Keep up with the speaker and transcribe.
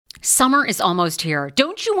Summer is almost here.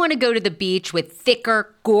 Don't you want to go to the beach with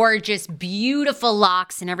thicker, gorgeous, beautiful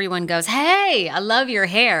locks and everyone goes, "Hey, I love your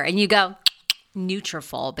hair." And you go,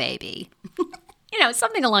 "Nutrafol, baby."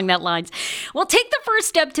 Something along that lines. Well, take the first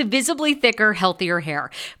step to visibly thicker, healthier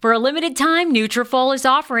hair. For a limited time, Nutrafol is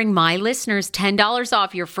offering my listeners $10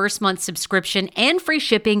 off your first month subscription and free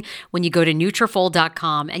shipping when you go to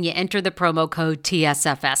Nutrafol.com and you enter the promo code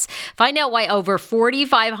TSFS. Find out why over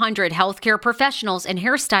 4,500 healthcare professionals and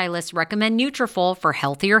hairstylists recommend Nutrafol for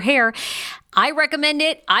healthier hair. I recommend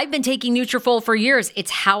it. I've been taking Nutrafol for years.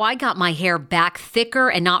 It's how I got my hair back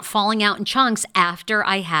thicker and not falling out in chunks after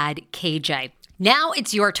I had KJ. Now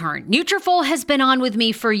it's your turn. Nutrafol has been on with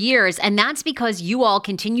me for years, and that's because you all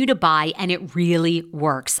continue to buy, and it really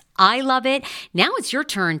works. I love it. Now it's your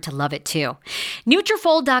turn to love it too.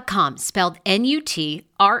 Nutrafol.com, spelled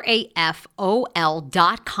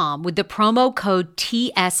Nutrafol.com with the promo code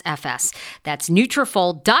TSFS. That's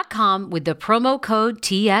Nutrafol.com with the promo code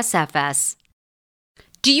TSFS.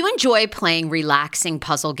 Do you enjoy playing relaxing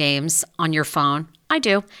puzzle games on your phone? I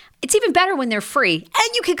do. It's even better when they're free, and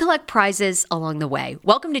you can collect prizes along the way.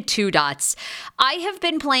 Welcome to Two Dots. I have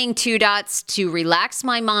been playing Two Dots to relax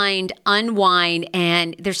my mind, unwind,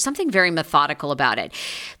 and there's something very methodical about it.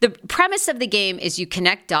 The premise of the game is you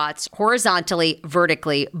connect dots horizontally,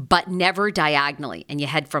 vertically, but never diagonally, and you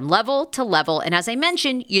head from level to level. And as I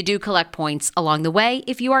mentioned, you do collect points along the way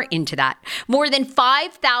if you are into that. More than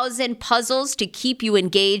 5,000 puzzles to keep you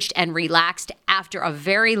engaged and relaxed after a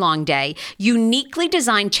very long day. Uniquely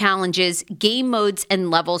designed challenges, game modes, and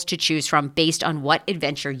levels to choose from based on what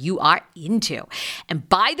adventure you are into. And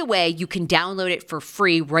by the way, you can download it for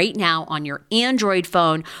free right now on your Android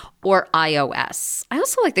phone or iOS. I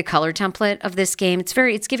also like the color template of this game.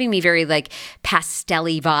 It's giving me very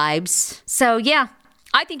pastel-y vibes. So yeah,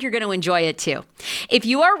 I think you're going to enjoy it too. If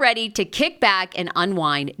you are ready to kick back and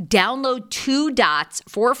unwind, download Two Dots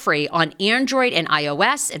for free on Android and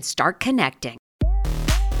iOS and start connecting.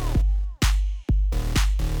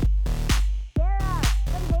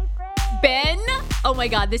 Ben, oh my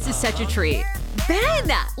God, this is such a treat.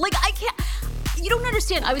 Ben, you don't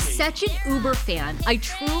understand. I was such an Uber fan. I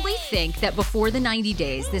truly think that Before the 90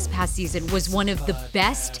 Days, this past season, was one of the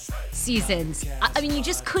best seasons. I mean, you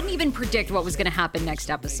just couldn't even predict what was going to happen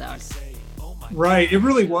next episode. Right, it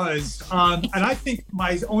really was. And I think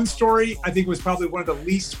my own story, was probably one of the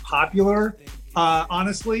least popular,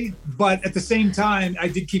 honestly. But at the same time, I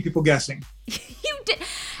did keep people guessing. You did.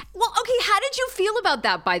 Well, okay, how did you feel about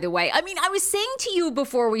that, by the way? I mean, I was saying to you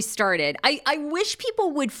before we started, I wish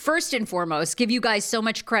people would first and foremost give you guys so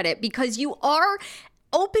much credit because you are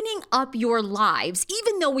opening up your lives,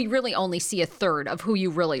 even though we really only see a third of who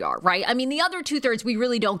you really are, right? I mean, the other 2/3 we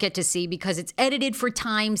really don't get to see because it's edited for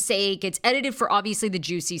time's sake. It's edited for obviously the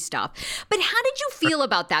juicy stuff. But how did you feel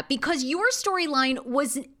about that? Because your storyline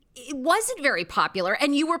wasn't very popular,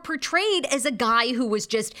 and you were portrayed as a guy who was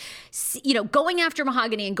just, going after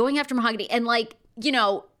Mahogany, and people didn't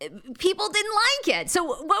like it. So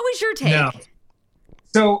what was your take? No.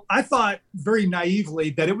 So I thought very naively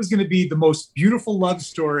that it was going to be the most beautiful love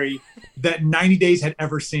story that 90 Days had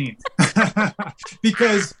ever seen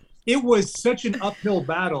because it was such an uphill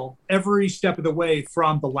battle every step of the way,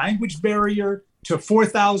 from the language barrier to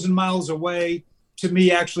 4,000 miles away to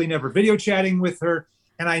me actually never video chatting with her.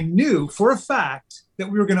 And I knew for a fact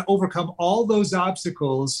that we were going to overcome all those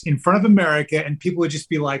obstacles in front of America, and people would just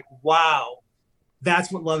be like, wow,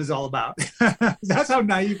 that's what love is all about. That's how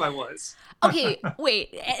naive I was. Okay,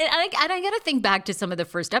 wait. And I got to think back to some of the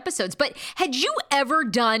first episodes, but had you ever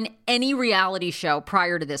done any reality show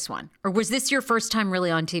prior to this one? Or was this your first time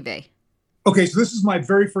really on TV? Okay, so this is my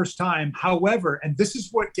very first time. However, and this is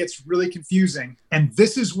what gets really confusing, and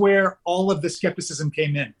this is where all of the skepticism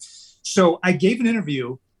came in. So I gave an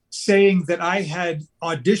interview saying that I had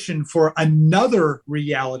auditioned for another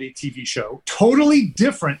reality TV show, totally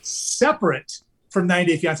different, separate from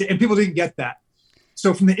 90 Day Fiancé, and people didn't get that.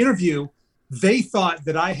 So from the interview, they thought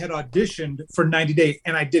that I had auditioned for 90 Day,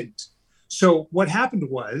 and I didn't. So what happened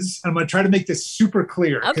was, and I'm going to try to make this super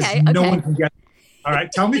clear because no one can get it. All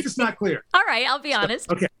right, tell me if it's not clear. All right, I'll be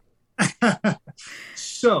honest. Okay.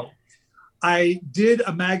 So I did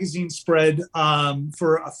a magazine spread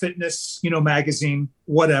for a fitness, magazine,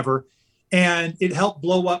 whatever. And it helped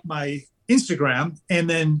blow up my Instagram. And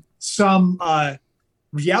then some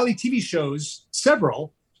reality TV shows,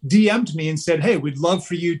 several, DM'd me and said, hey, we'd love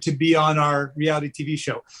for you to be on our reality TV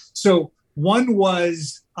show. So one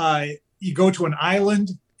was you go to an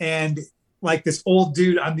island and like this old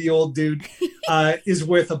dude, I'm the old dude, is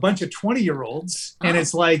with a bunch of 20-year-olds. And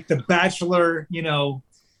it's like The Bachelor,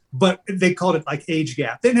 but they called it like Age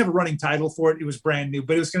Gap. They didn't have a running title for it. It was brand new,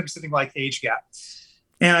 but it was going to be something like Age Gap.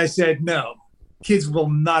 And I said, no, kids will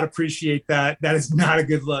not appreciate that. That is not a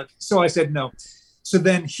good look. So I said, no. So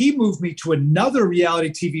then he moved me to another reality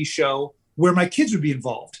TV show where my kids would be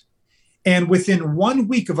involved. And within 1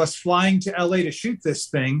 week of us flying to LA to shoot this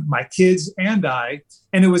thing, my kids and I,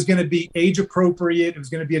 and it was going to be age appropriate, it was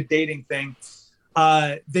going to be a dating thing,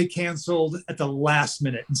 they canceled at the last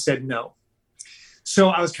minute and said no. So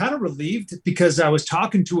I was kind of relieved because I was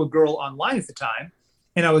talking to a girl online at the time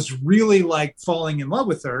and I was really like falling in love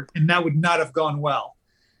with her, and that would not have gone well.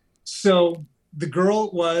 So the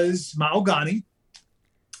girl was Maogani.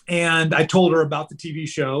 And I told her about the TV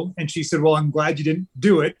show, and she said, well, I'm glad you didn't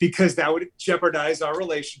do it because that would jeopardize our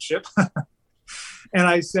relationship. And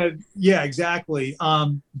I said, yeah, exactly.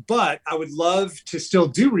 But I would love to still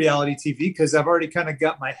do reality TV because I've already kind of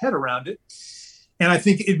got my head around it. And I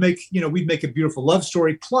think we'd make a beautiful love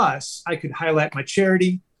story. Plus, I could highlight my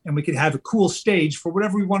charity and we could have a cool stage for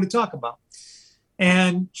whatever we want to talk about.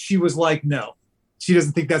 And she was like, no, she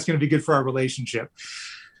doesn't think that's going to be good for our relationship.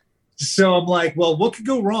 So I'm like, well, what could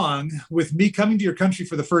go wrong with me coming to your country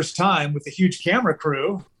for the first time with a huge camera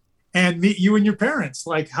crew and meet you and your parents?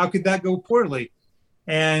 Like, how could that go poorly?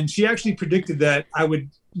 And she actually predicted that I would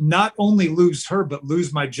not only lose her, but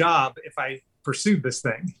lose my job if I pursued this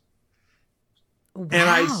thing. Wow. And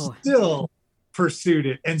I still pursued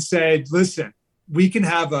it and said, listen, we can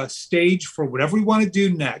have a stage for whatever we want to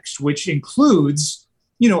do next, which includes,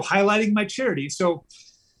 highlighting my charity. So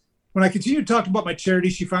when I continued to talk about my charity,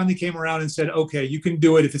 she finally came around and said, okay, you can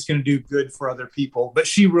do it if it's going to do good for other people. But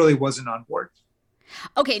she really wasn't on board.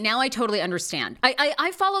 Okay, now I totally understand.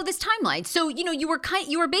 I follow this timeline. So, you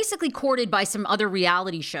were basically courted by some other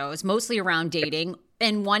reality shows, mostly around dating,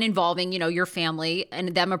 and one involving, your family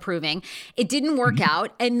and them approving. It didn't work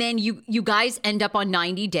out. And then you guys end up on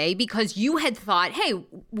 90 Day because you had thought, hey,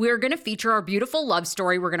 we're going to feature our beautiful love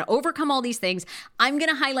story. We're going to overcome all these things. I'm going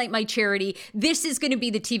to highlight my charity. This is going to be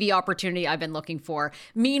the TV opportunity I've been looking for.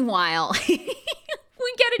 Meanwhile, we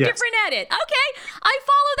get a different edit. Okay, I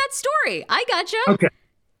follow that story. I gotcha. Okay.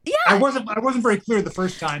 Yeah. I wasn't very clear the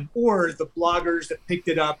first time, or the bloggers that picked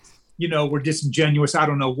it up, were disingenuous. I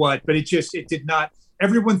don't know what, but it did not.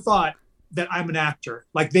 Everyone thought that I'm an actor.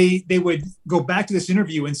 Like they would go back to this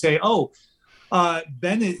interview and say, oh,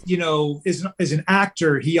 Ben, is an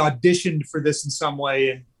actor. He auditioned for this in some way.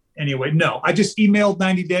 And anyway, no, I just emailed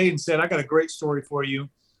 90 Day and said, I got a great story for you.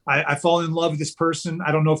 I fall in love with this person.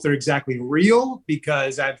 I don't know if they're exactly real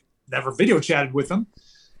because I've never video chatted with them.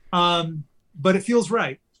 But it feels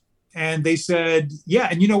right. And they said, yeah.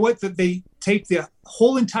 And you know what? That they taped the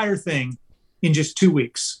whole entire thing in just 2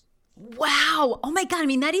 weeks. Wow. Oh my God. I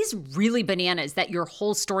mean, that is really bananas that your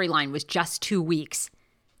whole storyline was just 2 weeks.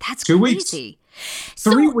 That's 2 crazy. Weeks.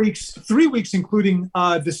 3 weeks, 3 weeks, including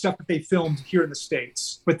the stuff that they filmed here in the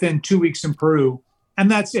States, but then 2 weeks in Peru. And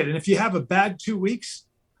that's it. And if you have a bad 2 weeks,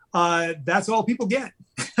 that's all people get.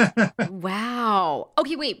 Wow.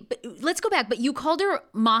 Okay, wait, but let's go back. But you called her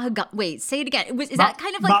Mahogany. Wait, say it again. Is that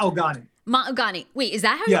kind of like Maogani? Maogani. Wait, is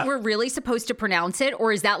that how we're really supposed to pronounce it,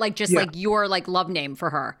 or is that like just like your like love name for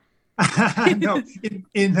her? No,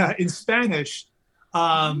 in Spanish,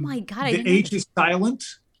 oh my God, the H is silent,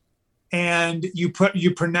 and you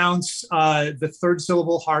pronounce the third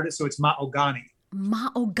syllable hard, so it's Maogani.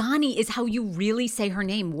 Maogani is how you really say her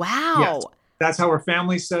name. Wow. Yes. That's how her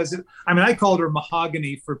family says it. I mean, I called her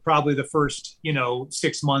Mahogany for probably the first,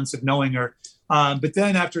 6 months of knowing her. But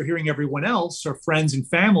then after hearing everyone else, her friends and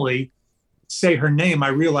family, say her name, I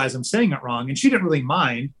realized I'm saying it wrong. And she didn't really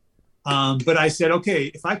mind. But I said,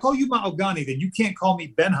 okay, if I call you Maogani, then you can't call me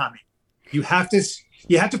Benjamin. You have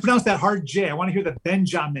to pronounce that hard J. I want to hear the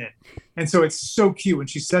Benjamin. And so it's so cute when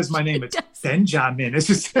she says my name. It's Benjamin. It's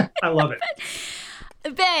just, I love it.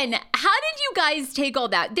 Ben, how did you guys take all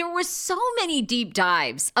that? There were so many deep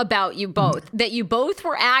dives about you both, that you both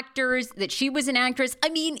were actors, that she was an actress. I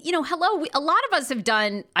mean, hello, a lot of us have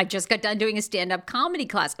done, I just got done doing a stand-up comedy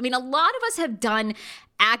class. I mean, a lot of us have done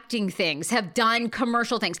acting things, have done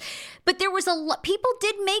commercial things. But there was people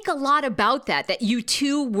did make a lot about that you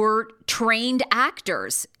two were trained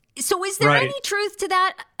actors. So is there any truth to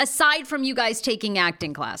that, aside from you guys taking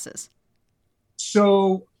acting classes?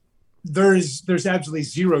 So there's absolutely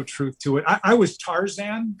zero truth to it. I was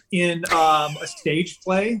Tarzan in a stage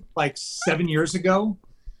play like 7 years ago.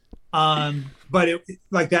 But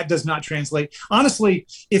that does not translate. Honestly,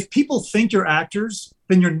 if people think you're actors,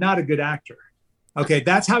 then you're not a good actor. Okay.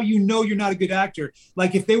 That's how you're not a good actor.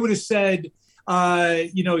 Like if they would have said,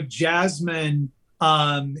 Jasmine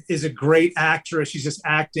is a great actress, she's just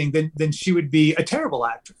acting, then she would be a terrible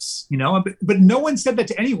actress, but no one said that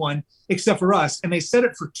to anyone except for us. And they said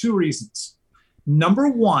it for two reasons. Number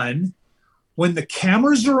one, when the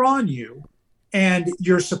cameras are on you and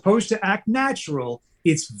you're supposed to act natural,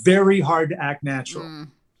 it's very hard to act natural.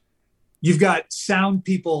 You've got sound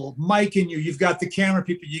people micing you. You've got the camera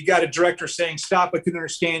people. You got a director saying, stop, I couldn't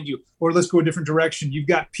understand you, or let's go a different direction. You've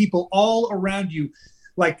got people all around you,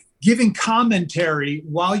 like giving commentary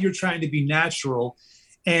while you're trying to be natural.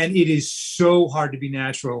 And it is so hard to be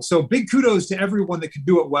natural. So big kudos to everyone that could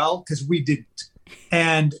do it well, because we didn't.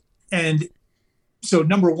 And so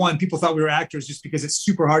number one, people thought we were actors just because it's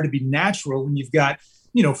super hard to be natural when you've got,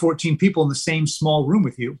 14 people in the same small room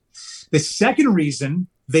with you. The second reason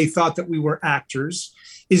they thought that we were actors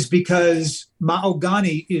is because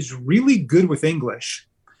Mahogany is really good with English,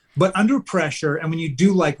 but under pressure, and when you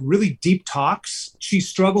do like really deep talks, she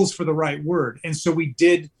struggles for the right word. And so we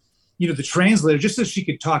did, the translator just so she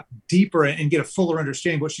could talk deeper and get a fuller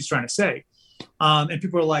understanding of what she's trying to say. And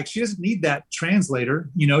people are like, she doesn't need that translator.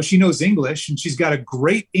 She knows English and she's got a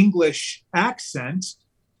great English accent,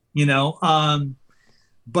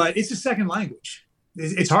 but it's a second language.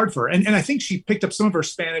 It's hard for her. And I think she picked up some of her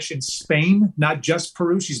Spanish in Spain, not just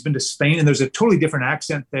Peru. She's been to Spain and there's a totally different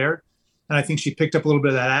accent there. And I think she picked up a little bit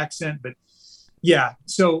of that accent. But yeah,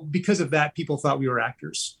 so because of that, people thought we were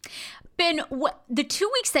actors. Ben, the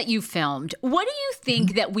 2 weeks that you filmed, what do you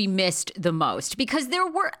think that we missed the most? Because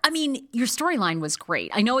your storyline was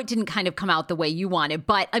great. I know it didn't kind of come out the way you wanted,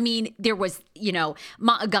 but there was,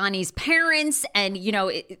 Mahogany's parents, and,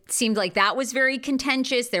 it seemed like that was very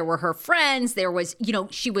contentious. There were her friends. There was,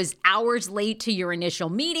 she was hours late to your initial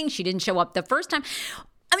meeting. She didn't show up the first time.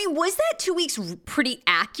 Was that 2 weeks pretty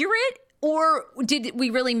accurate, or did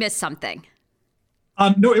we really miss something?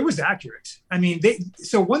 No, it was accurate.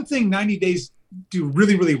 So one thing 90 Days do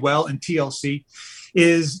really, really well in TLC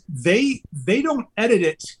is they don't edit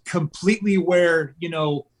it completely where,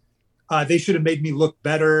 they should have made me look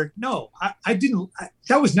better. No, I didn't.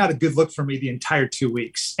 That was not a good look for me the entire 2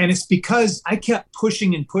 weeks. And it's because I kept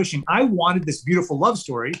pushing and pushing. I wanted this beautiful love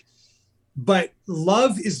story, but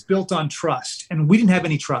love is built on trust. And we didn't have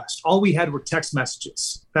any trust. All we had were text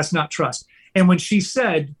messages. That's not trust. And when she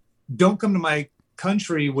said, don't come to my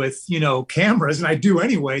country with, cameras, and I do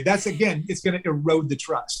anyway, that's, again, it's going to erode the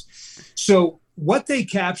trust. So what they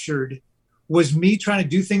captured was me trying to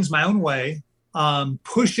do things my own way,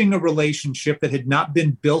 pushing a relationship that had not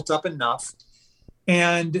been built up enough,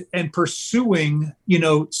 and pursuing,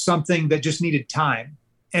 something that just needed time.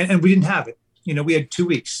 And we didn't have it. We had 2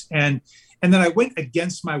 weeks. And then I went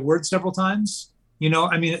against my word several times.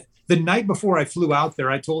 The night before I flew out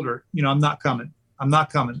there, I told her, I'm not coming.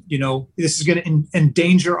 This is going to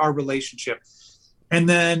endanger our relationship. And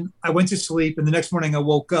then I went to sleep, and the next morning I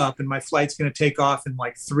woke up and my flight's going to take off in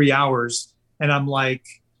like 3 hours. And I'm like,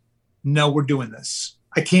 no, we're doing this.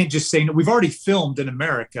 I can't just say no. We've already filmed in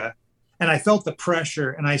America. And I felt the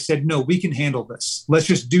pressure and I said, no, we can handle this. Let's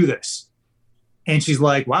just do this. And she's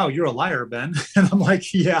like, wow, you're a liar, Ben. And I'm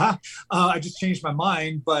like, yeah, I just changed my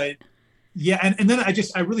mind. But yeah. And then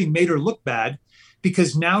I really made her look bad,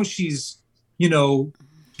 because now she's,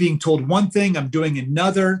 being told one thing, I'm doing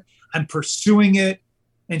another, I'm pursuing it.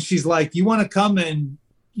 And she's like, you want to come and,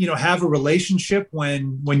 have a relationship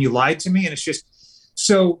when you lied to me? And it's just,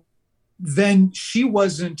 so then she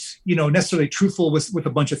wasn't, necessarily truthful with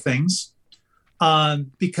a bunch of things,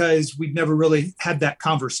 because we'd never really had that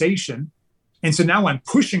conversation. And so now I'm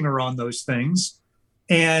pushing her on those things,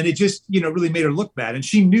 and it just, really made her look bad. And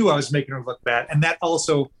she knew I was making her look bad. And that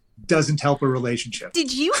also doesn't help a relationship.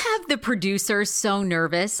 Did you have the producers so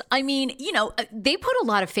nervous? They put a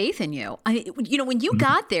lot of faith in you. When you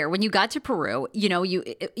got there, when you got to Peru,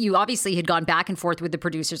 you obviously had gone back and forth with the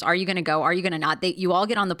producers. Are you going to go? Are you going to not? You all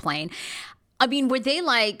get on the plane. Were they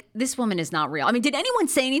like, this woman is not real? Did anyone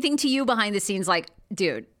say anything to you behind the scenes like,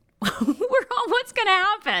 dude, what's going to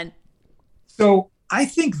happen? So I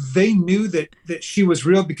think they knew that she was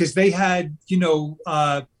real, because they had,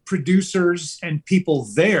 producers and people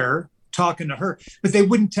there talking to her, but they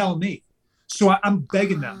wouldn't tell me. So I'm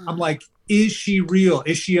begging them. I'm like, is she real?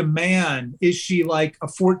 Is she a man? Is she like a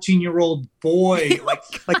 14-year-old boy? Like,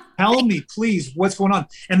 tell me, please, what's going on?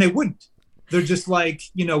 And they wouldn't. They're just like,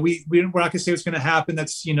 we're not going to say what's going to happen.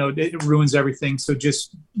 That's, it ruins everything. So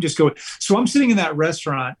just go. So I'm sitting in that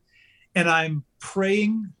restaurant and I'm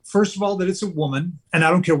praying, first of all, that it's a woman, and I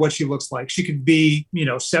don't care what she looks like. She could be,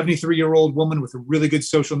 73-year-old woman with really good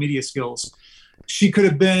social media skills. She could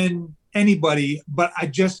have been anybody, but I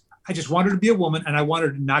just wanted her to be a woman, and I wanted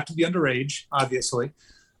her not to be underage, obviously.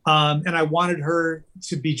 And I wanted her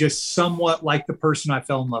to be just somewhat like the person I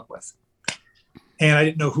fell in love with. And I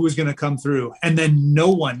didn't know who was going to come through. And then no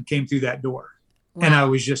one came through that door. Wow. And I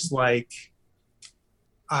was just like,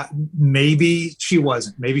 maybe she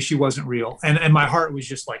wasn't real. And my heart was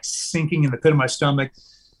just like sinking in the pit of my stomach.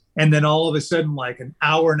 And then all of a sudden, like an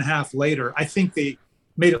hour and a half later, I think they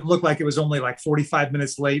made it look like it was only like 45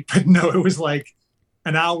 minutes late, but no, it was like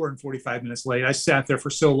an hour and 45 minutes late. I sat there for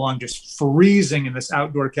so long, just freezing in this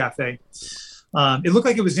outdoor cafe. It looked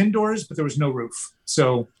like it was indoors, but there was no roof.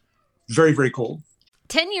 So very, very cold.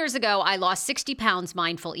 10 years ago, I lost 60 pounds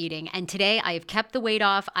mindful eating, and today I have kept the weight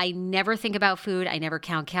off. I never think about food. I never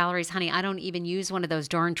count calories. Honey, I don't even use one of those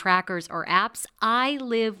darn trackers or apps. I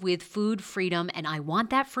live with food freedom, and I want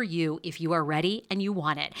that for you if you are ready and you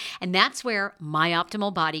want it. And that's where My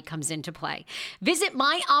Optimal Body comes into play. Visit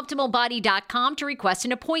myoptimalbody.com to request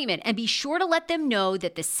an appointment, and be sure to let them know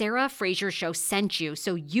that the Sarah Fraser Show sent you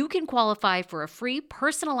so you can qualify for a free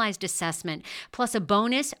personalized assessment plus a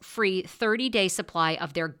bonus free 30-day supply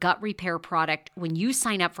of their gut repair product when you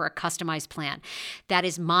sign up for a customized plan. That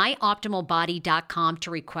is myoptimalbody.com to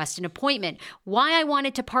request an appointment. Why I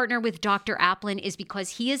wanted to partner with Dr. Applin is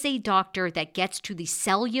because he is a doctor that gets to the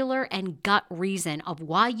cellular and gut reason of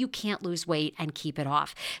why you can't lose weight and keep it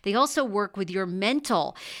off. They also work with your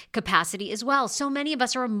mental capacity as well. So many of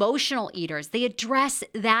us are emotional eaters. They address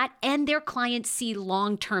that, and their clients see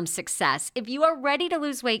long-term success. If you are ready to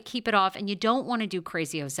lose weight, keep it off, and you don't want to do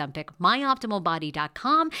crazy Ozempic, myoptimalbody.com,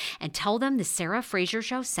 and tell them the Sarah Fraser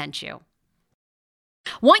Show sent you.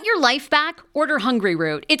 Want your life back? Order Hungry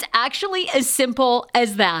Root. It's actually as simple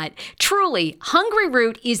as that. Truly, Hungry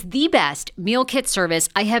Root is the best meal kit service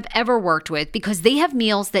I have ever worked with because they have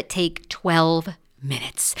meals that take 12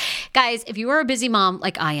 minutes. Guys, if you are a busy mom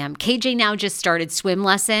like I am, KJ now just started swim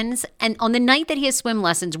lessons. And on the night that he has swim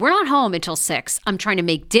lessons, we're not home until 6. I'm trying to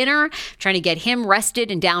make dinner, trying to get him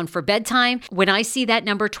rested and down for bedtime. When I see that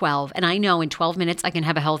number 12, and I know in 12 minutes I can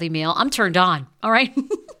have a healthy meal, I'm turned on. All right.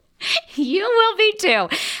 You will be too.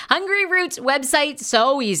 Hungry Root's website,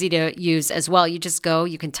 so easy to use as well. You just go,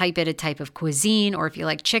 you can type in a type of cuisine, or if you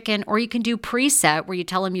like chicken, or you can do preset where you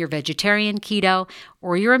tell them you're vegetarian, keto,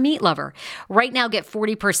 or you're a meat lover. Right now, get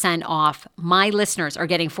 40% off. My listeners are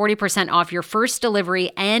getting 40% off your first delivery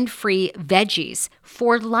and free veggies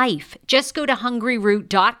for life. Just go to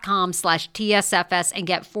hungryroot.com/TSFS and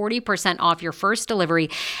get 40% off your first delivery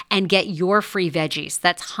and get your free veggies.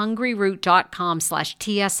 That's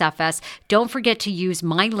hungryroot.com/TSFS. Don't forget to use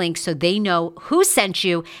my link so they know who sent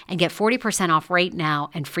you and get 40% off right now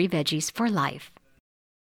and free veggies for life.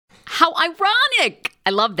 How ironic. I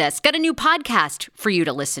love this. Got a new podcast for you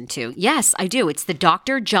to listen to. Yes, I do. It's the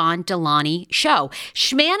Dr. John Delaney Show.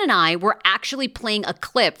 Schman and I were actually playing a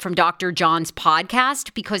clip from Dr. John's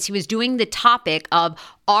podcast because he was doing the topic of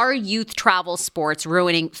are youth travel sports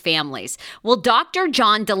ruining families? Well, Dr.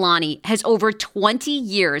 John Delaney has over 20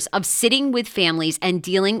 years of sitting with families and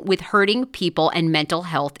dealing with hurting people and mental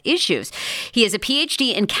health issues. He has a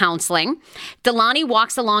PhD in counseling. Delaney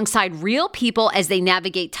walks alongside real people as they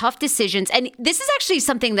navigate tough decisions. And this is actually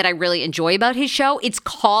something that I really enjoy about his show. It's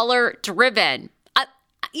caller driven.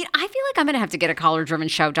 I feel like I'm going to have to get a caller-driven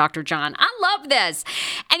show, Dr. John. I love this.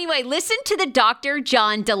 Anyway, listen to the Dr.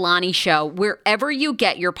 John Delaney Show wherever you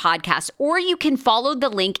get your podcast, or you can follow the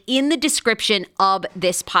link in the description of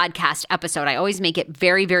this podcast episode. I always make it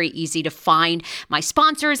very, very easy to find my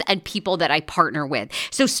sponsors and people that I partner with.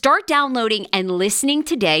 So start downloading and listening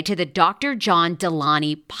today to the Dr. John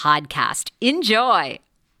Delaney podcast. Enjoy.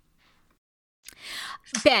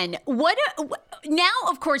 Ben, now,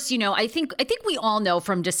 of course, I think we all know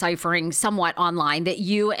from deciphering somewhat online that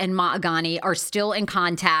you and Maagani are still in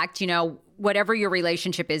contact, whatever your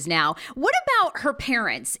relationship is now. What about her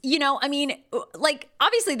parents?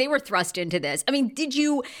 Obviously they were thrust into this.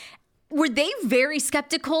 Were they very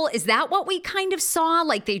skeptical? Is that what we kind of saw?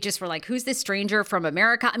 Like they just were like, who's this stranger from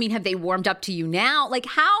America? Have they warmed up to you now? Like,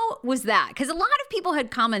 how was that? Because a lot of people had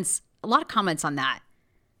a lot of comments on that.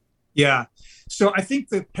 Yeah. So I think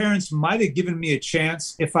the parents might have given me a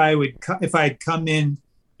chance if I had come in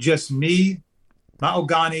just me,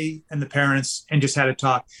 Maogani, and the parents and just had a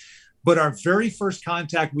talk. But our very first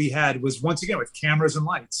contact we had was once again with cameras and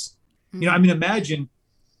lights. Mm-hmm. Imagine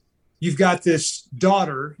you've got this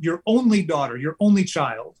daughter, your only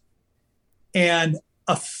child, and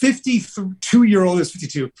a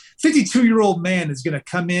 52-year-old man is going to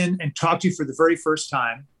come in and talk to you for the very first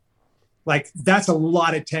time. Like, that's a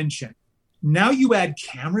lot of tension. Now you add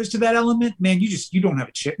cameras to that element, man, you don't have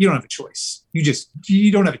a choice.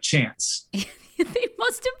 You don't have a chance. They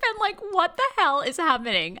must have been like, what the hell is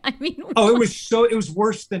happening? It was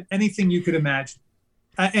worse than anything you could imagine.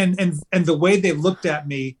 And the way they looked at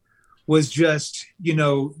me was just,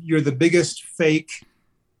 you're the biggest fake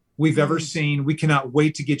we've ever seen. We cannot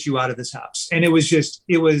wait to get you out of this house. And it was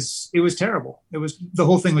terrible. The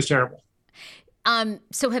whole thing was terrible.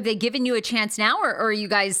 So have they given you a chance now, or are you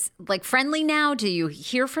guys like friendly now? Do you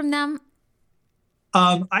hear from them?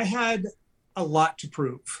 I had a lot to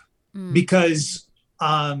prove because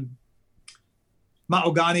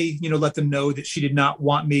Maogani, let them know that she did not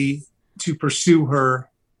want me to pursue her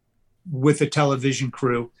with a television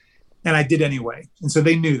crew. And I did anyway. And so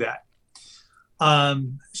they knew that.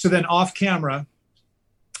 So then off camera,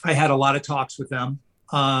 I had a lot of talks with them.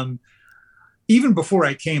 Even before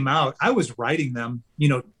I came out, I was writing them,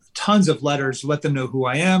 tons of letters, let them know who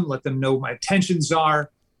I am, let them know what my intentions are.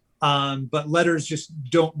 But letters just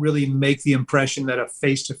don't really make the impression that a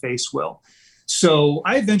face-to-face will. So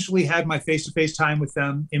I eventually had my face-to-face time with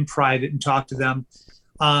them in private and talked to them.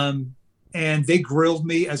 And they grilled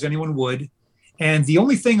me as anyone would. And the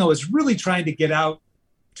only thing I was really trying to get out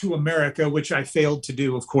to America, which I failed to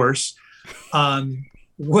do, of course,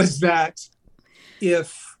 was that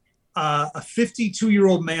if a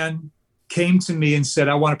 52-year-old man came to me and said,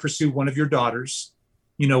 I want to pursue one of your daughters,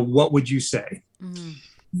 what would you say? Mm-hmm.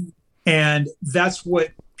 And that's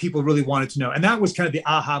what people really wanted to know. And that was kind of the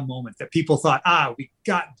aha moment that people thought, we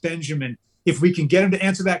got Benjamin. If we can get him to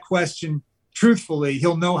answer that question truthfully,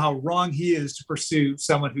 he'll know how wrong he is to pursue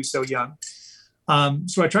someone who's so young.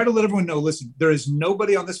 So I try to let everyone know, listen, there is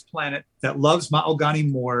nobody on this planet that loves Maogani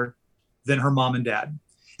more than her mom and dad.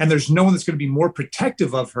 And there's no one that's going to be more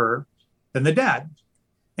protective of her than the dad.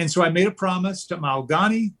 And so I made a promise to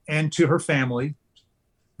Maogani and to her family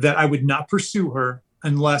that I would not pursue her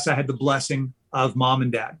unless I had the blessing of mom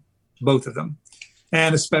and dad, both of them.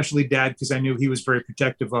 And especially dad, because I knew he was very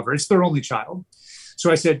protective of her. It's their only child. So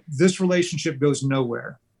I said, this relationship goes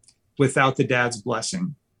nowhere without the dad's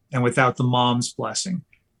blessing and without the mom's blessing.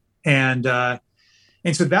 And so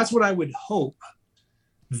that's what I would hope,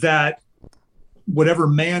 that whatever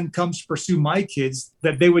man comes to pursue my kids,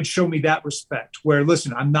 that they would show me that respect where,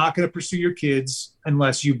 listen, I'm not going to pursue your kids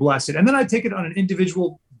unless you bless it. And then I take it on an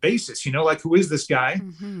individual basis, like, who is this guy?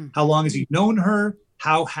 Mm-hmm. How long has he known her?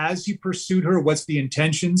 How has he pursued her? What's the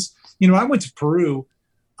intentions? I went to Peru.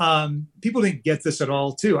 People didn't get this at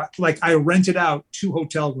all too. I rented out 2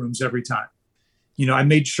 hotel rooms every time. I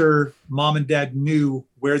made sure mom and dad knew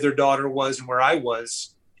where their daughter was and where I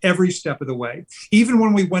was every step of the way. Even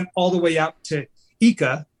when we went all the way out to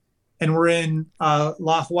Ica and we're in La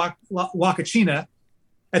Huacachina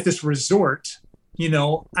at this resort,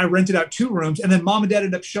 I rented out 2 rooms, and then mom and dad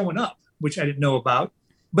ended up showing up, which I didn't know about.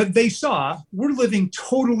 But they saw we're living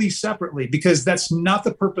totally separately because that's not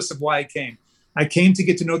the purpose of why I came. I came to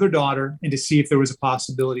get to know their daughter and to see if there was a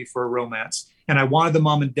possibility for a romance. And I wanted the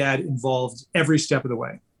mom and dad involved every step of the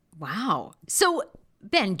way. Wow. So,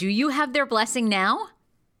 Ben, do you have their blessing now?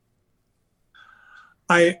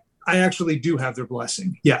 I actually do have their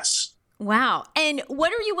blessing. Yes. Wow. And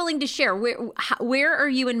what are you willing to share? Where are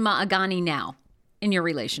you and Maogani now in your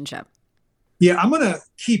relationship? Yeah, I'm going to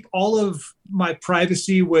keep all of my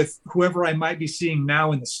privacy with whoever I might be seeing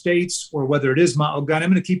now in the States, or whether it is Maogani.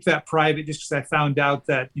 I'm going to keep that private just because I found out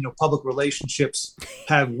that, public relationships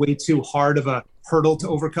have way too hard of a hurdle to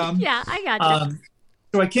overcome. Yeah, I got you.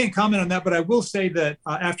 So I can't comment on that, but I will say that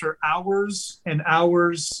after hours and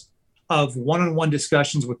hours of one-on-one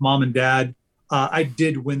discussions with mom and dad, I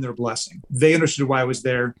did win their blessing. They understood why I was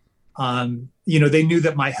there. They knew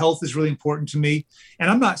that my health is really important to me.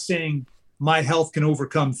 And I'm not saying my health can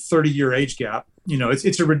overcome 30-year age gap.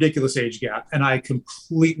 It's a ridiculous age gap. And I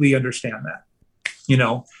completely understand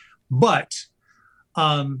that, but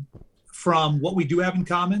from what we do have in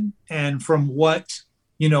common and from what,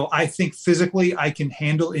 I think physically I can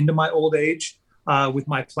handle into my old age with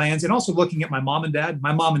my plans, and also looking at my mom and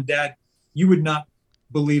dad, you would not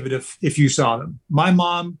believe it if you saw them. My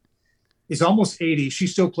mom is almost 80. She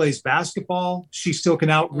still plays basketball. She still can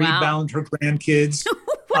out-rebound her grandkids.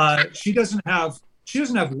 She doesn't have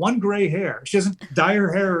one gray hair. She doesn't dye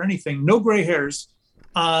her hair or anything. No gray hairs.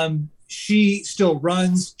 She still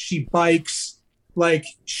runs. She bikes.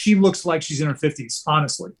 She looks like she's in her 50s,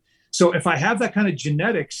 honestly. So if I have that kind of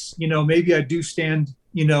genetics, maybe I do stand,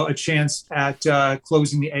 a chance at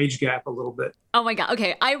closing the age gap a little bit. Oh my God.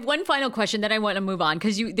 Okay. I have one final question, then I want to move on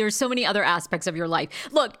because there's so many other aspects of your life.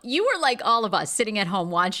 Look, you were like all of us sitting at home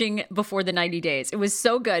watching Before the 90 Days. It was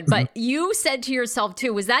so good. But you said to yourself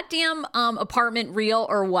too, was that damn apartment real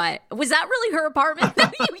or what? Was that really her apartment?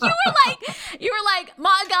 you were like,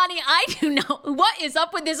 Maogani, I do know what is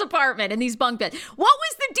up with this apartment and these bunk beds. What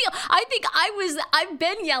was the deal? I think I've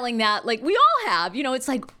been yelling that, like we all have, it's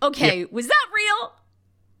like, okay, was that real?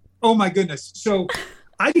 Oh my goodness. So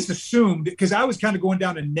I just assumed, because I was kind of going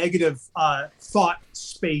down a negative thought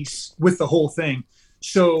space with the whole thing.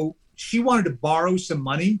 So she wanted to borrow some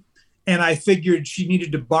money. And I figured she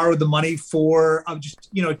needed to borrow the money for just,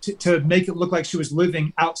 to make it look like she was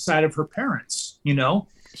living outside of her parents, Sure.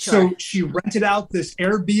 So she rented out this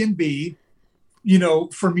Airbnb,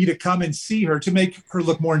 for me to come and see her to make her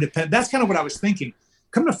look more independent. That's kind of what I was thinking.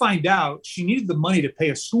 Come to find out, she needed the money to pay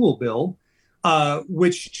a school bill,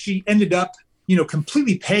 which she ended up,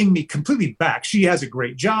 completely paying me completely back. She has a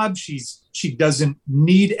great job. She doesn't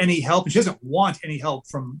need any help. She doesn't want any help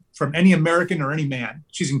from any American or any man.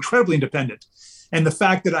 She's incredibly independent. And the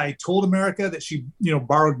fact that I told America that she,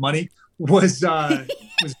 borrowed money was not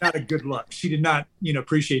a good look. She did not,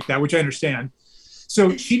 appreciate that, which I understand.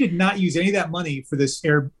 So she did not use any of that money for this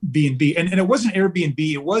Airbnb. And it wasn't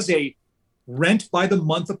Airbnb. It was a rent by the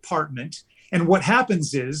month apartment. And what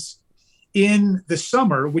happens is, in the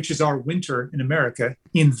summer, which is our winter in America,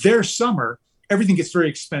 in their summer, everything gets very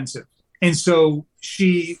expensive. And so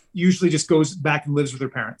she usually just goes back and lives with her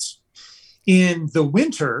parents. In the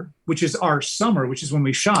winter, which is our summer, which is when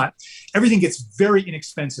we shot, everything gets very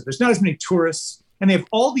inexpensive. There's not as many tourists, and they have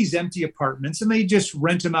all these empty apartments, and they just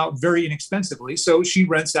rent them out very inexpensively. So she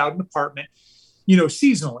rents out an apartment,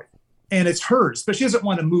 seasonally, and it's hers, but she doesn't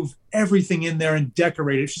want to move everything in there and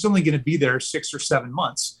decorate it. She's only going to be there 6 or 7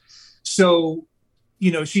 months. So,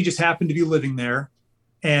 she just happened to be living there,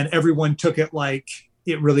 and everyone took it like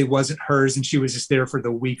it really wasn't hers, and she was just there for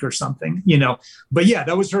the week or something, But yeah,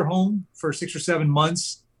 that was her home for 6 or 7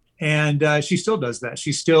 months, and she still does that.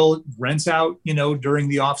 She still rents out, during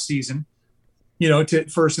the off season,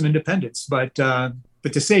 for some independence. But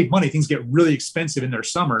to save money, things get really expensive in their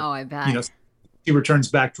summer. Oh, I bet. She returns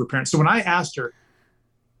back to her parents. So when I asked her,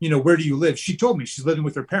 where do you live? She told me she's living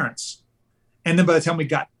with her parents. And then by the time we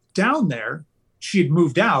got down there, she had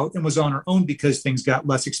moved out and was on her own because things got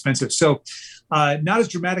less expensive. So not as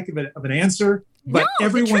dramatic of an answer, but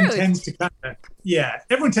everyone tends to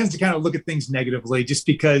kind of look at things negatively just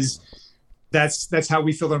because that's how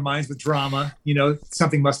we fill our minds with drama.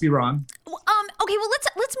 Something must be wrong. Okay, well,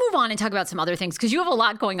 let's move on and talk about some other things, because you have a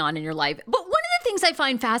lot going on in your life. But one of the things I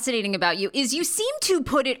find fascinating about you is you seem to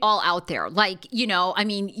put it all out there. Like,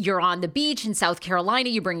 you're on the beach in South Carolina,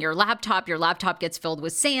 you bring your laptop gets filled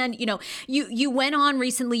with sand. You went on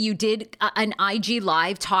recently, you did an IG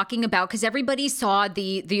live talking about, because everybody saw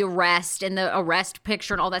the arrest and the arrest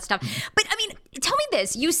picture and all that stuff. But tell me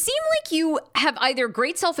this, you seem like you have either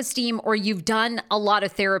great self-esteem or you've done a lot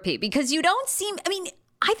of therapy, because you don't seem,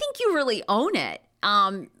 I think you really own it.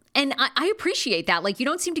 And I appreciate that. Like, you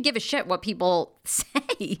don't seem to give a shit what people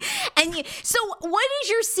say. So what is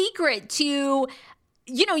your secret to,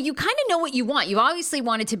 you kind of know what you want. You obviously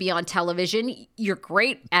wanted to be on television. You're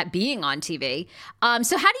great at being on TV.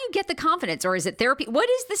 So how do you get the confidence, or is it therapy? What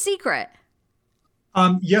is the secret?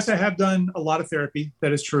 Yes, I have done a lot of therapy.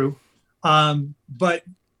 That is true. But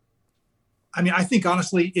I think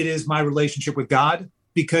honestly, it is my relationship with God,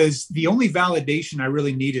 because the only validation I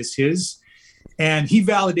really need is his. And he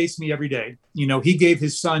validates me every day. He gave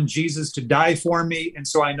his son Jesus to die for me. And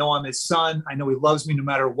so I know I'm his son. I know he loves me no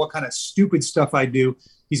matter what kind of stupid stuff I do.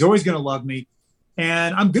 He's always going to love me.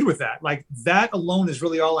 And I'm good with that. Like, that alone is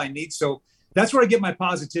really all I need. So that's where I get my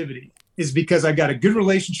positivity, is because I've got a good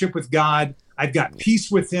relationship with God. I've got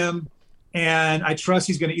peace with him. And I trust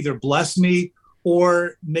he's going to either bless me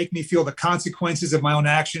or make me feel the consequences of my own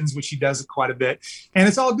actions, which he does quite a bit. And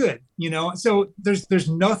it's all good, So there's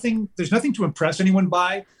nothing to impress anyone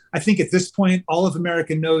by. I think at this point, all of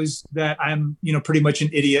America knows that I'm, pretty much an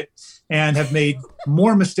idiot and have made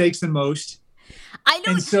more mistakes than most. I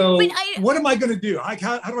know. And so what am I going to do?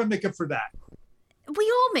 How do I make up for that? We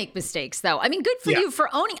all make mistakes, though. Good for you for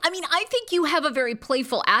owning. I think you have a very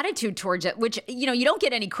playful attitude towards it, which, you don't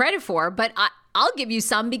get any credit for, but I'll give you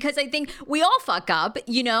some, because I think we all fuck up,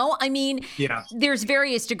 There's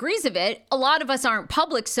various degrees of it. A lot of us aren't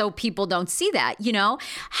public, so people don't see that,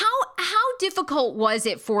 How difficult was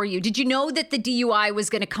it for you? Did you know that the DUI was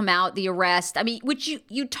going to come out, the arrest? Which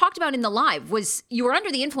you talked about in the live, was you were under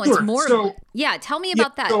the influence more. So, tell me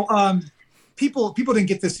about that. So, people didn't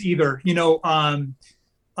get this either, so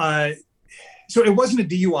it wasn't a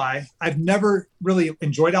DUI. I've never really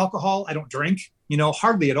enjoyed alcohol. I don't drink,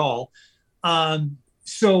 hardly at all.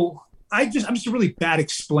 So I'm just a really bad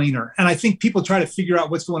explainer. And I think people try to figure out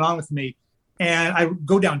what's going on with me, and I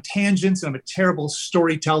go down tangents, and I'm a terrible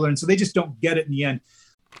storyteller. And so they just don't get it in the end.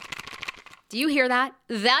 Do you hear that?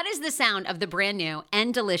 That is the sound of the brand new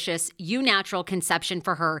and delicious Eu Natural Conception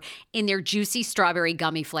for Her in their juicy strawberry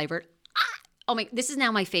gummy flavored. Oh my, this is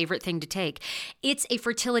now my favorite thing to take. It's a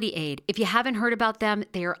fertility aid. If you haven't heard about them,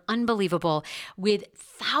 they are unbelievable with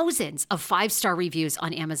thousands of 5-star reviews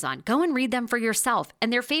on Amazon. Go and read them for yourself.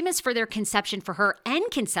 And they're famous for their conception for her and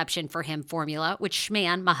conception for him formula, which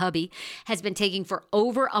Schman, my hubby, has been taking for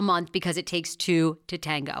over a month because it takes two to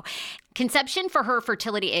tango. Conception for Her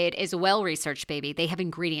fertility aid is well-researched, baby. They have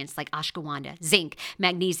ingredients like ashwagandha, zinc,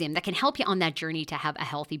 magnesium that can help you on that journey to have a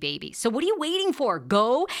healthy baby. So what are you waiting for?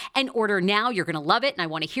 Go and order now. You're going to love it, and I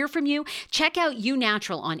want to hear from you. Check out You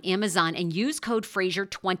Natural on Amazon and use code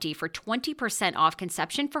Fraser20 for 20% off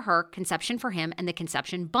Conception for Her, Conception for Him, and the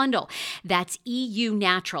Conception Bundle. That's EU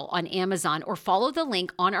Natural on Amazon, or follow the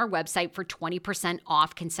link on our website for 20%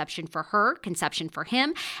 off Conception for Her, Conception for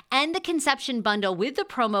Him, and the Conception Bundle with the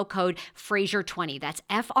promo code Fraser20. That's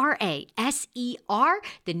Fraser,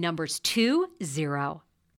 the numbers 20.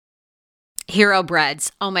 Hero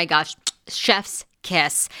breads. Oh my gosh. Chef's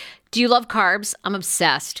kiss. Do you love carbs? I'm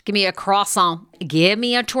obsessed. Give me a croissant. Give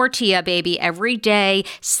me a tortilla, baby, every day,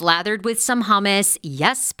 slathered with some hummus.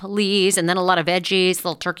 Yes, please. And then a lot of veggies, a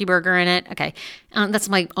little turkey burger in it. Okay. That's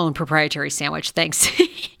my own proprietary sandwich. Thanks.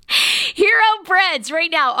 Hero breads right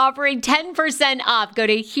now offering 10% off. Go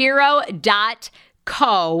to hero.co.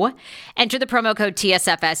 Enter the promo code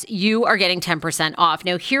TSFS. You are getting 10% off.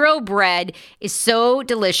 Now, Hero bread is so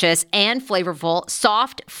delicious and flavorful,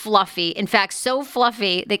 soft, fluffy. In fact, so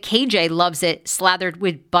fluffy that KJ loves it slathered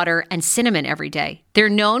with butter and cinnamon every day. They're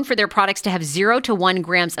known for their products to have 0 to 1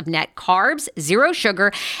 grams of net carbs, 0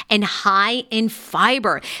 sugar, and high in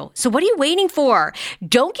fiber. So what are you waiting for?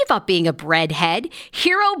 Don't give up being a breadhead.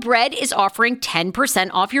 Hero Bread is offering 10%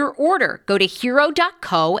 off your order. Go to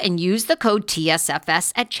hero.co and use the code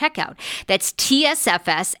TSFS at checkout. That's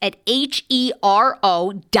TSFS at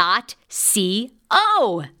HERO.CO.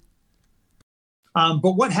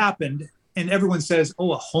 But what happened? And everyone says,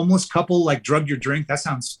 oh, a homeless couple like drugged your drink. That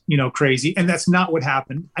sounds, crazy. And that's not what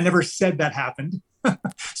happened. I never said that happened.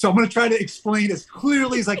 So I'm going to try to explain as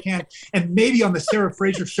clearly as I can. And maybe on the Sarah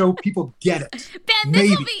Fraser show, people get it. Ben, this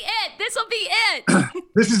will be it. This will be it.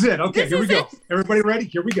 This is it. Okay, here we go. Everybody ready?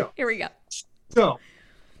 Here we go. Here we go. So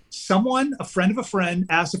a friend of a friend,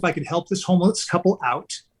 asked if I could help this homeless couple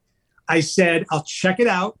out. I said, I'll check it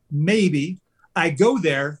out. Maybe. I go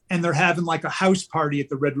there and they're having like a house party at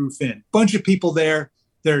the Red Roof Inn. Bunch of people there.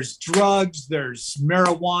 There's drugs, there's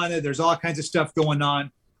marijuana, there's all kinds of stuff going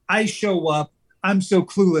on. I show up. I'm so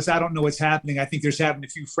clueless. I don't know what's happening. I think there's having a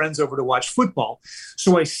few friends over to watch football.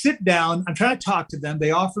 So I sit down. I'm trying to talk to them.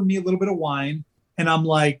 They offer me a little bit of wine. And I'm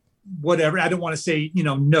like, whatever. I don't want to say,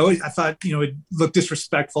 no. I thought, it looked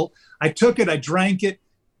disrespectful. I took it. I drank it.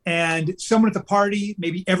 And someone at the party,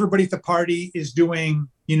 maybe everybody at the party is doing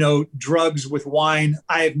drugs with wine.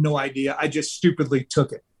 I have no idea. I just stupidly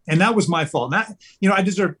took it. And that was my fault. I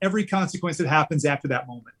deserve every consequence that happens after that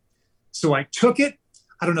moment. So I took it.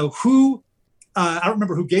 I don't know who, I don't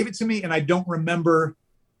remember who gave it to me. And I don't remember,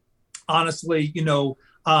 honestly,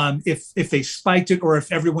 if they spiked it or if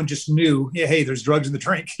everyone just knew, yeah, hey, there's drugs in the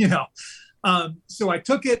drink, So I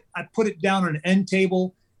took it, I put it down on an end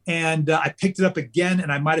table, and I picked it up again, and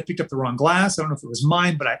I might have picked up the wrong glass. I don't know if it was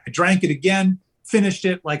mine, but I drank it again. Finished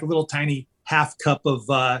it like a little tiny half cup of,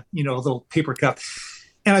 a little paper cup.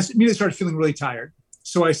 And I immediately started feeling really tired.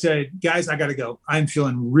 So I said, guys, I got to go. I'm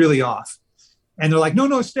feeling really off. And they're like,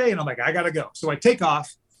 no, stay. And I'm like, I got to go. So I take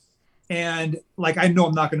off and I know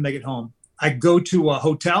I'm not going to make it home. I go to a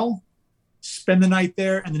hotel, spend the night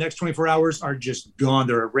there, and the next 24 hours are just gone.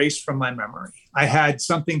 They're erased from my memory. I had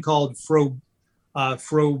something called I'm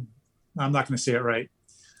not going to say it right.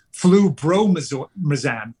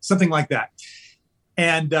 Flubromazine, something like that.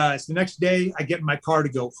 And so the next day I get in my car to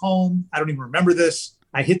go home. I don't even remember this.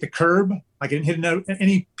 I hit the curb. I didn't hit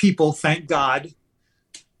any people, thank God.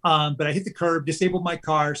 But I hit the curb, disabled my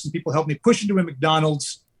car. Some people helped me push into a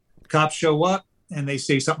McDonald's. Cops show up and they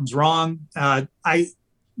say something's wrong. I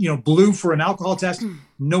blew for an alcohol test,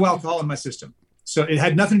 no alcohol in my system. So it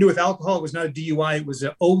had nothing to do with alcohol. It was not a DUI. It was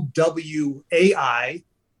an OWAI.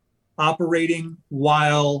 Operating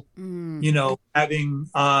while, having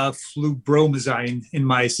flubromazine in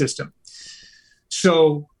my system.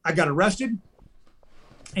 So I got arrested,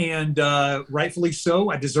 and rightfully so.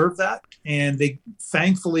 I deserved that. And they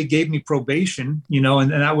thankfully gave me probation,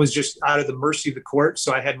 and that was just out of the mercy of the court.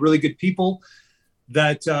 So I had really good people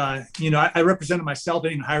that, I represented myself. I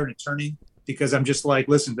didn't hire an attorney because I'm just like,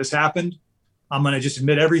 listen, this happened. I'm going to just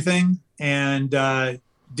admit everything. And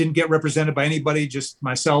didn't get represented by anybody, just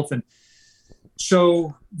myself. And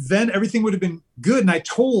so then everything would have been good. And I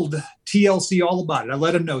told TLC all about it. I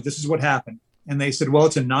let them know this is what happened. And they said, well,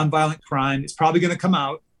 it's a nonviolent crime. It's probably going to come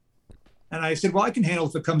out. And I said, well, I can handle it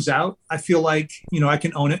if it comes out. I feel like, I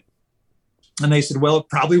can own it. And they said, well, it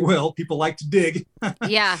probably will. People like to dig.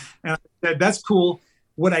 Yeah. And I said, that's cool.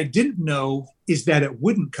 What I didn't know is that it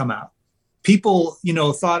wouldn't come out. People,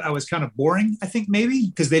 thought I was kind of boring, I think maybe,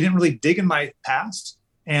 because they didn't really dig in my past.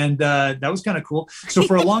 And that was kind of cool. So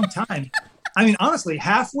for a long time, I mean, honestly,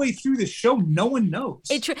 halfway through the show, no one knows.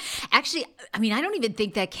 Actually, I mean, I don't even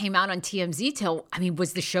think that came out on TMZ till,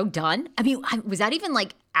 was the show done? I mean, was that even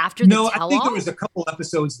like after the tell-all? No, I think there was a couple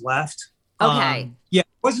episodes left. Okay. Yeah, it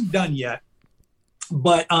wasn't done yet.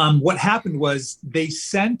 But what happened was they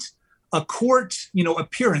sent a court,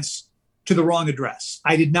 appearance to the wrong address.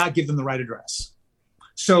 I did not give them the right address.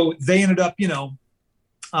 So they ended up,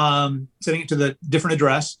 sending it to the different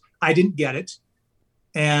address. I didn't get it.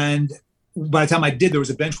 And by the time I did, there was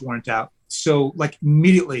a bench warrant out. So like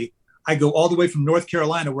immediately I go all the way from North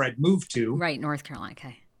Carolina where I'd moved to. Right, North Carolina,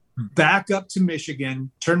 okay. Back up to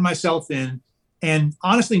Michigan, turn myself in. And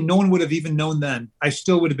honestly, no one would have even known then. I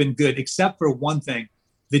still would have been good, except for one thing.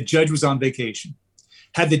 The judge was on vacation.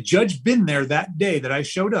 Had the judge been there that day that I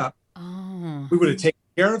showed up, we would have taken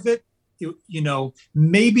care of it.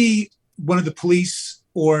 Maybe one of the police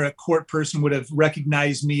or a court person would have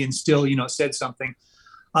recognized me and still, said something.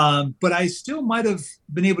 But I still might have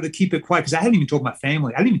been able to keep it quiet because I hadn't even told my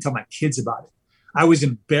family. I didn't even tell my kids about it. I was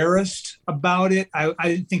embarrassed about it. I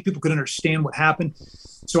didn't think people could understand what happened.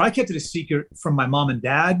 So I kept it a secret from my mom and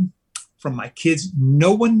dad, from my kids.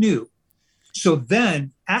 No one knew. So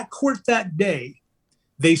then at court that day,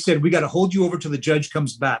 they said, we got to hold you over till the judge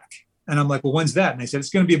comes back. And I'm like, well, when's that? And they said, it's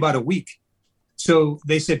going to be about a week. So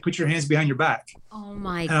they said, put your hands behind your back. Oh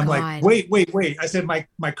my God. And I'm like, wait. I said,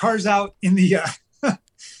 my car's out in the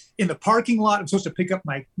in the parking lot. I'm supposed to pick up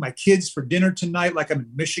my kids for dinner tonight. Like I'm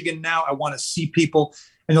in Michigan now. I want to see people.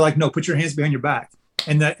 And they're like, no, put your hands behind your back.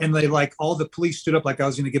 And they like, all the police stood up like I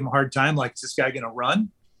was going to give them a hard time. Like, is this guy going to run?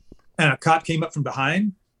 And a cop came up from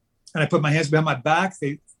behind and I put my hands behind my back.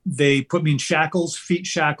 They put me in shackles, feet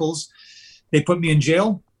shackles. They put me in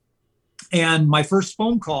jail. And my first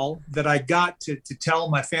phone call that I got to tell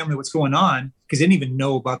my family what's going on, because they didn't even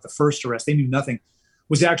know about the first arrest. They knew nothing,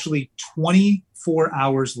 was actually 24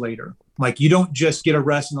 hours later. Like, you don't just get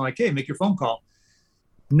arrested and they're like, hey, make your phone call.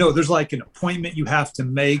 No, there's like an appointment you have to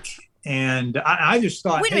make. And I just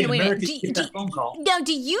thought, hey, America, get that phone call. Now,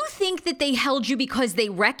 do you think that they held you because they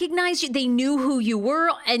recognized you, they knew who you were,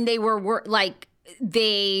 and they were like,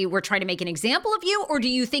 they were trying to make an example of you? Or do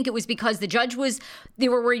you think it was because the judge they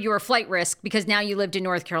were worried you were a flight risk because now you lived in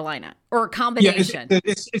North Carolina, or a combination? Yeah,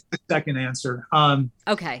 it's the second answer.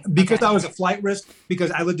 Okay. Because I was a flight risk, because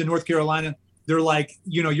I lived in North Carolina, they're like,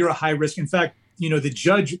 you're a high risk. In fact, the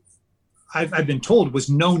judge, I've been told, was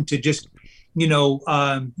known to just,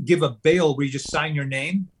 give a bail where you just sign your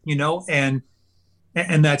name, and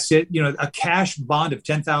that's it. A cash bond of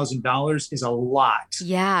 $10,000 is a lot.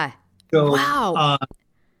 Yeah. So, wow.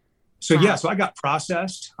 Yeah, so I got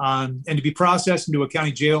processed, and to be processed into a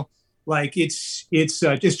county jail, like it's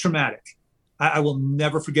traumatic. I will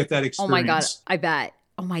never forget that experience. Oh my God, I bet.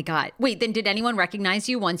 Oh my God. Wait, then did anyone recognize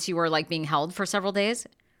you once you were like being held for several days?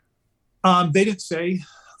 They didn't say,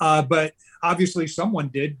 but obviously someone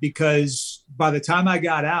did, because by the time I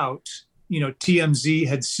got out, TMZ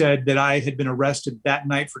had said that I had been arrested that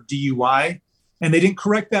night for DUI, and they didn't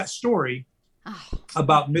correct that story.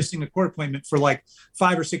 About missing a court appointment for like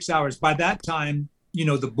 5 or 6 hours. By that time,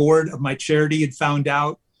 the board of my charity had found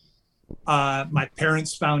out. My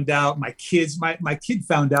parents found out. My kids, my kid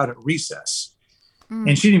found out at recess,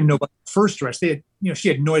 and she didn't even know about the first arrest. She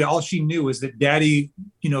had no idea. All she knew was that Daddy,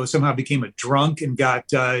 somehow became a drunk and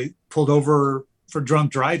got pulled over for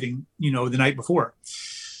drunk driving, the night before.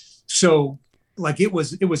 So, like, it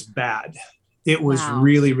was bad. It was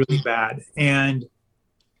really, really bad, and.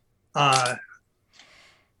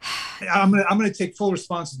 I'm gonna take full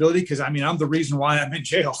responsibility, because I'm the reason why I'm in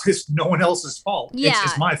jail. It's no one else's fault. Yeah.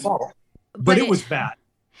 It's my fault. But it was bad.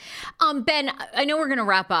 Ben, I know we're going to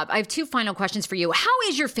wrap up. I have two final questions for you. How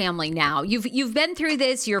is your family now? You've been through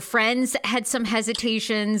this. Your friends had some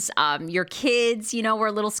hesitations. Your kids, were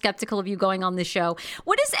a little skeptical of you going on the show.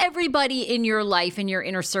 What does everybody in your life, in your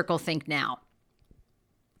inner circle, think now?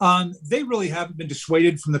 They really haven't been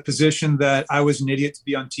dissuaded from the position that I was an idiot to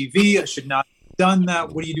be on TV. I should not have done that.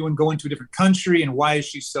 What are you doing going to a different country? And why is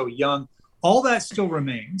she so young? All that still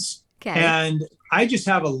remains. Okay. And I just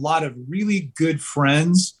have a lot of really good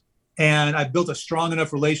friends. And I've built a strong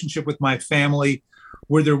enough relationship with my family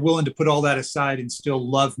where they're willing to put all that aside and still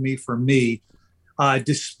love me for me,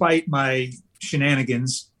 despite my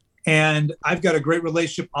shenanigans. And I've got a great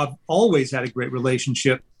relationship. I've always had a great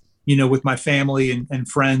relationship, with my family and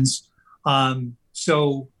friends.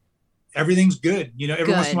 So, everything's good.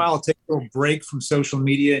 Every once in a Good. while I'll take a little break from social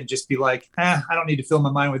media and just be like, I don't need to fill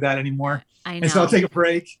my mind with that anymore. I And so I'll know. take a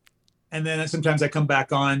break. And then sometimes I come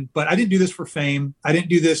back on, but I didn't do this for fame. I didn't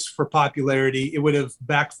do this for popularity. It would have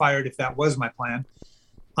backfired if that was my plan.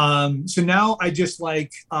 So now I just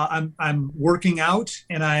I'm working out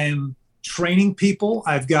and I'm training people.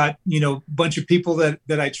 I've got, a bunch of people that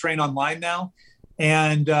I train online now.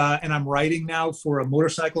 And I'm writing now for a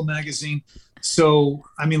motorcycle magazine. So,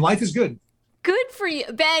 life is good. Good for you,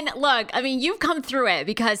 Ben. Look, you've come through it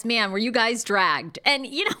because, man, were you guys dragged? And,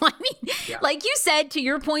 Yeah. like you said, to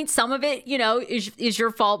your point, some of it, is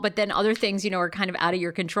your fault, but then other things, are kind of out of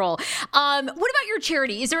your control. What about your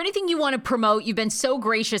charity? Is there anything you want to promote? You've been so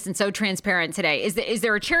gracious and so transparent today. Is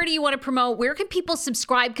there a charity you want to promote? Where can people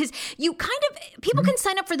subscribe? Because people can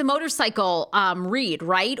sign up for the motorcycle read,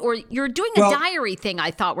 right? Or you're doing a diary thing,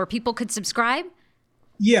 I thought, where people could subscribe.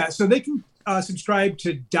 Yeah, so they can subscribe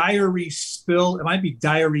to Diary Spill. It might be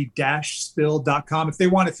diary-spill.com if they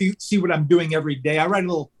want to see what I'm doing every day. I write a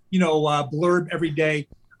little, blurb every day.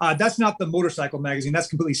 That's not the motorcycle magazine. That's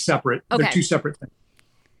completely separate. Okay. They're two separate things.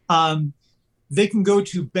 They can go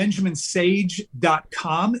to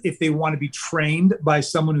benjaminsage.com if they want to be trained by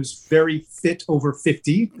someone who's very fit over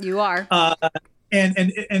 50. You are.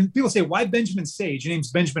 And people say, why Benjamin Sage? Your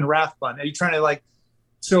name's Benjamin Rathbun. Are you trying to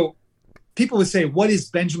so people would say, what is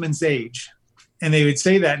Benjamin's age? And they would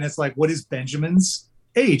say that. And it's like, what is Benjamin's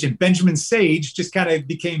age? And Benjamin Sage just kind of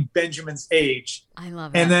became Benjamin's age. I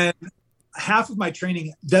love it. And then half of my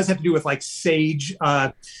training does have to do with sage,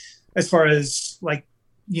 as far as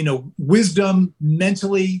wisdom,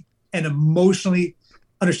 mentally and emotionally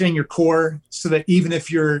understanding your core so that even if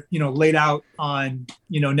you're, laid out on,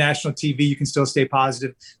 national TV, you can still stay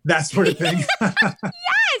positive, that sort of thing.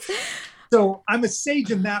 Yes. So I'm a sage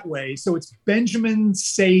in that way. So it's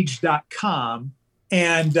benjaminsage.com.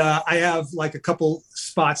 And I have a couple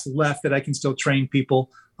spots left that I can still train people.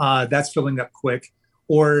 That's filling up quick.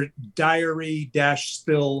 Or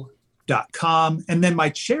diary-spill.com. And then my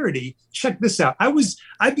charity, check this out. I've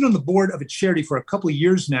been on the board of a charity for a couple of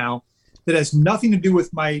years now that has nothing to do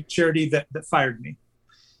with my charity that fired me.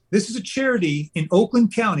 This is a charity in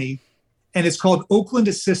Oakland County, and it's called Oakland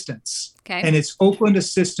Assistance. Okay. And it's Oakland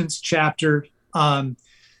Assistance Chapter .org.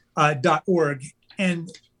 And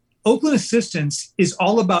Oakland Assistance is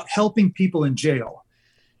all about helping people in jail.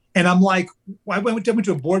 And I'm like, I went to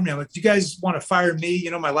a board meeting. I'm like, do you guys want to fire me?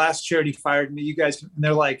 My last charity fired me. You guys, and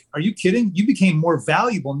they're like, are you kidding? You became more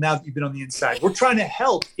valuable now that you've been on the inside. We're trying to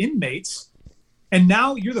help inmates. And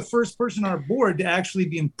now you're the first person on our board to actually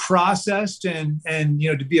be processed and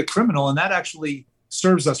to be a criminal. And that actually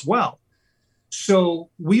serves us well. So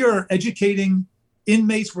we are educating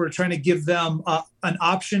inmates. We're trying to give them an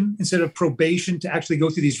option instead of probation to actually go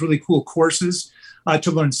through these really cool courses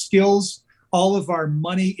to learn skills. All of our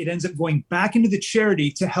money, it ends up going back into the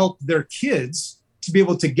charity to help their kids to be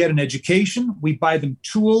able to get an education. We buy them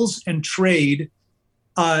tools and trade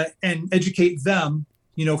and educate them,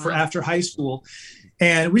 for after high school.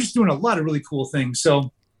 And we're just doing a lot of really cool things.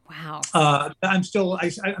 So wow. I'm still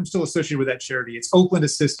associated with that charity. It's Oakland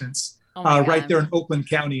Assistance. Right there in Oakland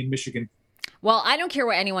County in Michigan. Well, I don't care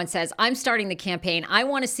what anyone says. I'm starting the campaign. I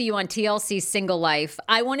want to see you on TLC's Single Life.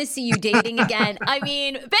 I want to see you dating again.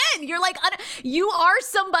 Ben, you're you are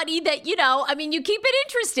somebody that, you keep it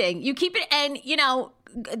interesting. You keep it, and,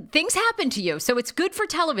 things happen to you. So it's good for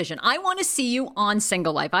television. I want to see you on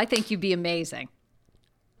Single Life. I think you'd be amazing.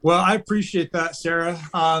 Well, I appreciate that, Sarah.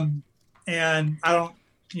 And I don't,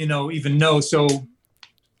 even know. So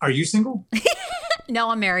are you single? No,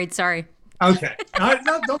 I'm married. Sorry. Okay.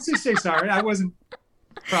 No, don't say sorry. I wasn't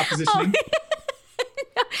propositioning.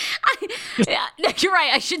 No, you're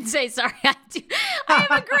right. I shouldn't say sorry. I have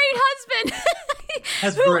a great husband.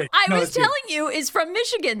 That's great. I was telling you is from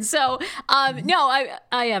Michigan. So, no,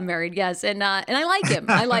 I am married. Yes, and I like him.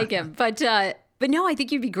 But no, I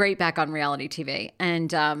think you'd be great back on reality TV.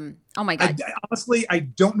 And oh my God. Honestly, I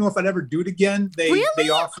don't know if I'd ever do it again. They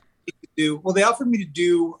offered me to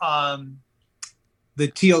do the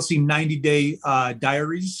TLC 90-day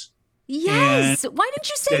diaries. Yes. Why didn't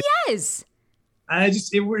you say yes?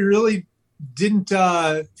 It really didn't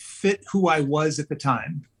fit who I was at the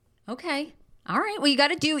time. Okay. All right. Well, you got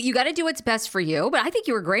to do what's best for you. But I think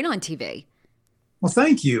you were great on TV. Well,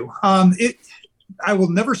 thank you. I will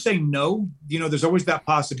never say no. There's always that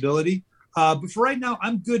possibility. But for right now,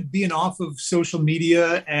 I'm good being off of social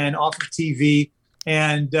media and off of TV,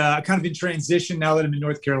 and kind of in transition now that I'm in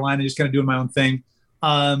North Carolina, just kind of doing my own thing.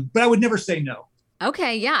 But I would never say no.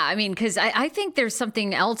 Okay, yeah. I mean, because I think there's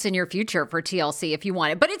something else in your future for TLC if you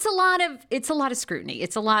want it, but it's a lot of scrutiny.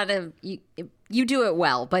 It's a lot of you do it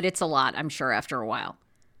well, but it's a lot, I'm sure, after a while.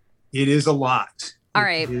 It is a lot. All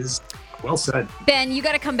right. It is well said. Ben, you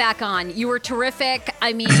got to come back on. You were terrific.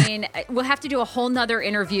 I mean, we'll have to do a whole nother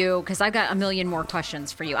interview because I've got a million more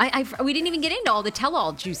questions for you. We didn't even get into all the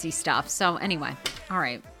tell-all juicy stuff. So anyway, all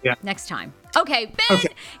right. Yeah. Next time. Okay, Ben,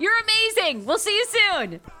 You're amazing. We'll see you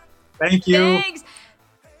soon. Thank you. Thanks.